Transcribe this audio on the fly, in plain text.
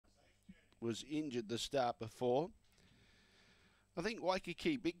was injured the start before. I think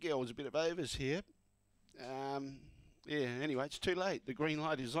Waikiki Big Girl was a bit of overs here. Yeah, anyway, it's too late. The green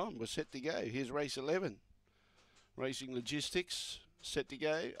light is on. We're set to go. Here's race 11. Racing Logistics, set to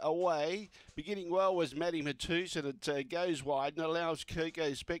go. Away. Beginning well was Matty Matus, and it goes wide and allows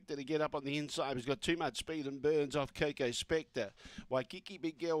Coco Spectre to get up on the inside. He's got too much speed and burns off Coco Spectre. Waikiki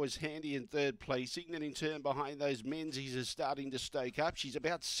Big Girl was handy in third placing. Then in turn behind those, Menzies is starting to stoke up. She's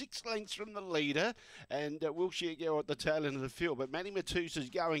about 6 lengths from the leader, and Wilshire Girl at the tail end of the field. But Matty Matus is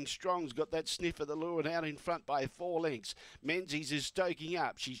going strong. He's got that sniff of the lure and out in front by 4 lengths. Menzies is stoking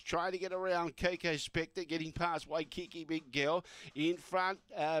up. She's trying to get around Coco Spectre, getting past Waikiki Big Girl. In front,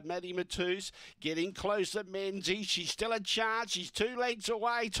 Matty Matus getting closer. Menzies, she's still a chance. She's 2 lengths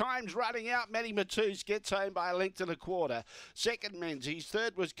away. Time's running out. Matty Matus gets home by 1.25 lengths. Second, Menzies.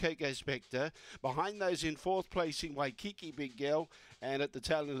 Third was Coco Spectre. Behind those in fourth placing, Waikiki Big Girl. And at the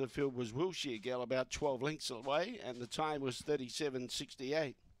tail end of the field was Wilshire Girl, about 12 lengths away. And the time was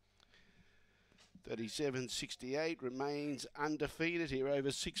 37.68. 37.68 remains undefeated here over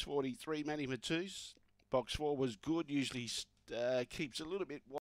 6:43. Matty Matus. Box 4 was good. Usually keeps a little bit wide.